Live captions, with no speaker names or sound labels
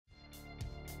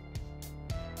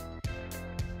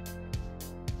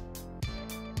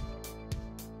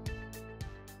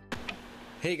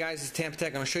Hey guys, it's Tampa Tech.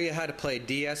 I'm going to show you how to play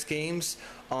DS games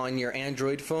on your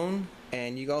Android phone,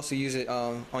 and you can also use it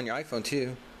on your iPhone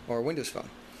too, or Windows phone.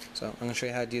 So I'm going to show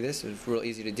you how to do this. It's real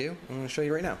easy to do. I'm going to show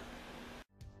you right now.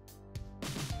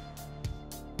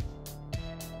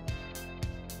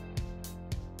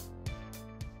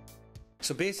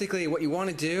 So basically what you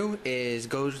want to do is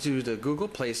go to the Google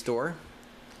Play Store,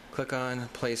 click on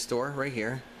Play Store right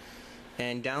here,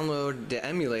 and download the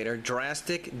emulator,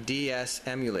 Drastic DS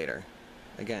Emulator.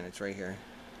 Again, it's right here.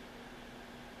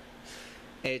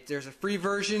 There's a free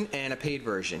version and a paid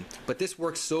version, but this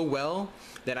works so well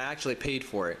that I actually paid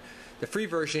for it. The free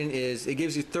version it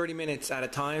gives you 30 minutes at a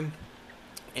time,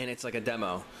 and it's like a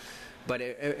demo, but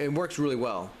it works really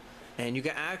well. And you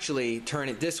can actually turn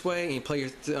it this way and you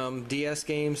play your DS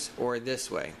games, or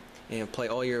this way and play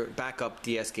all your backup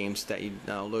DS games that you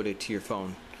loaded to your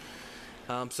phone.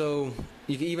 So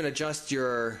you can even adjust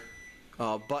your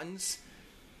buttons,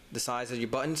 the size of your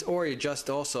buttons, or you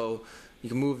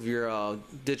can move your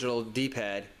digital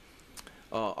D-pad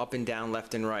up and down,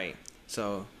 left and right.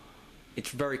 So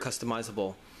it's very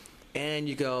customizable, and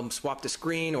you can swap the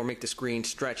screen or make the screen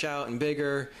stretch out and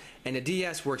bigger. And the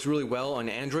DS works really well on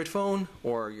an Android phone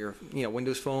or your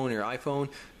Windows phone or your iPhone.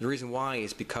 The reason why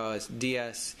is because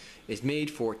DS is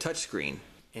made for touchscreen,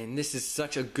 and this is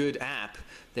such a good app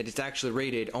that it's actually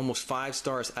rated almost 5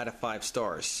 stars out of 5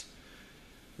 stars.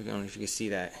 I don't know if you can see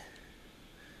that.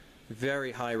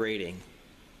 Very high rating.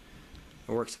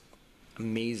 It works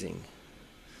amazing.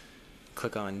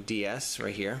 Click on DS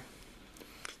right here.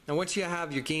 Now once you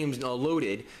have your games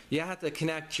loaded, you have to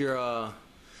connect your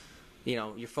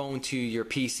your phone to your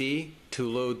PC to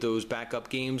load those backup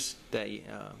games that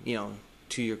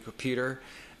to your computer,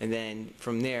 and then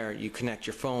from there you connect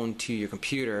your phone to your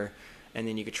computer, and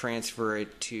then you can transfer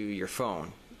it to your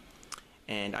phone.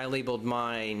 And I labeled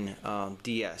mine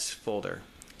DS folder,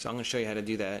 so I'm going to show you how to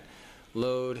do that.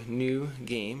 Load new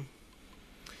game,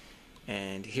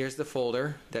 and here's the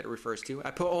folder that it refers to.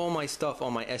 I put all my stuff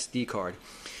on my SD card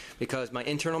because my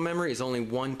internal memory is only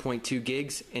 1.2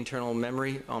 gigs internal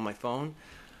memory on my phone.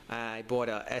 I bought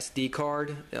a SD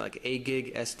card, like 8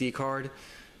 gig SD card,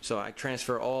 so I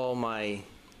transfer all my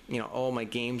all my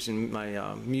games and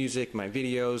my music, my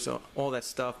videos, all that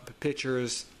stuff,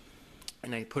 pictures,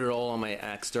 and I put it all on my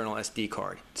external SD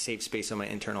card to save space on my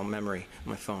internal memory on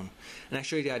my phone. And I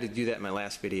showed you how to do that in my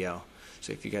last video,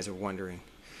 so if you guys are wondering.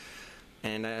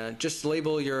 And just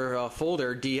label your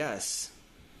folder DS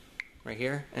right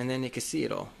here, and then you can see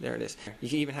it all. There it is. You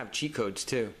can even have cheat codes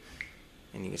too,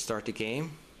 and you can start the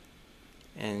game,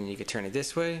 and you can turn it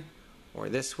this way or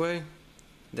this way.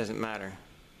 It doesn't matter.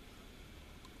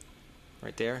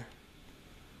 Right there.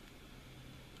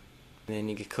 And then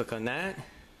you can click on that,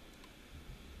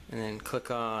 and then click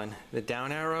on the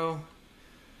down arrow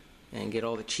and get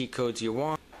all the cheat codes you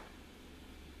want.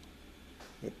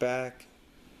 Get back.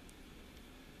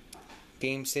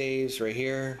 Game saves right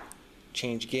here.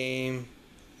 Change game.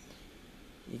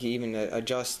 You can even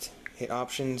hit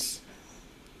options,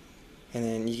 and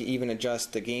then you can even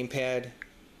adjust the gamepad.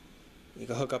 You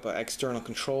can hook up an external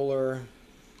controller.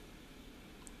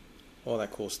 All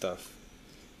that cool stuff.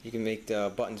 You can make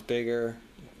the buttons bigger,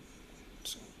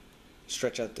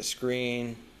 stretch out the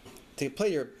screen. To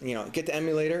play your, get the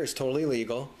emulator is totally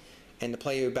legal, and to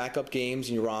play your backup games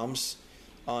and your ROMs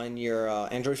on your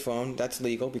Android phone, that's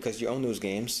legal because you own those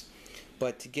games.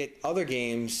 But to get other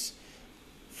games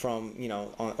from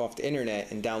off the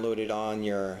internet and download it on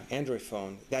your Android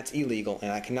phone, that's illegal,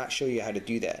 and I cannot show you how to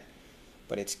do that.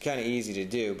 But it's kind of easy to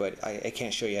do, but I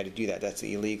can't show you how to do that. That's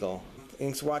illegal.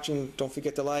 Thanks for watching. Don't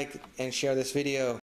forget to like and share this video.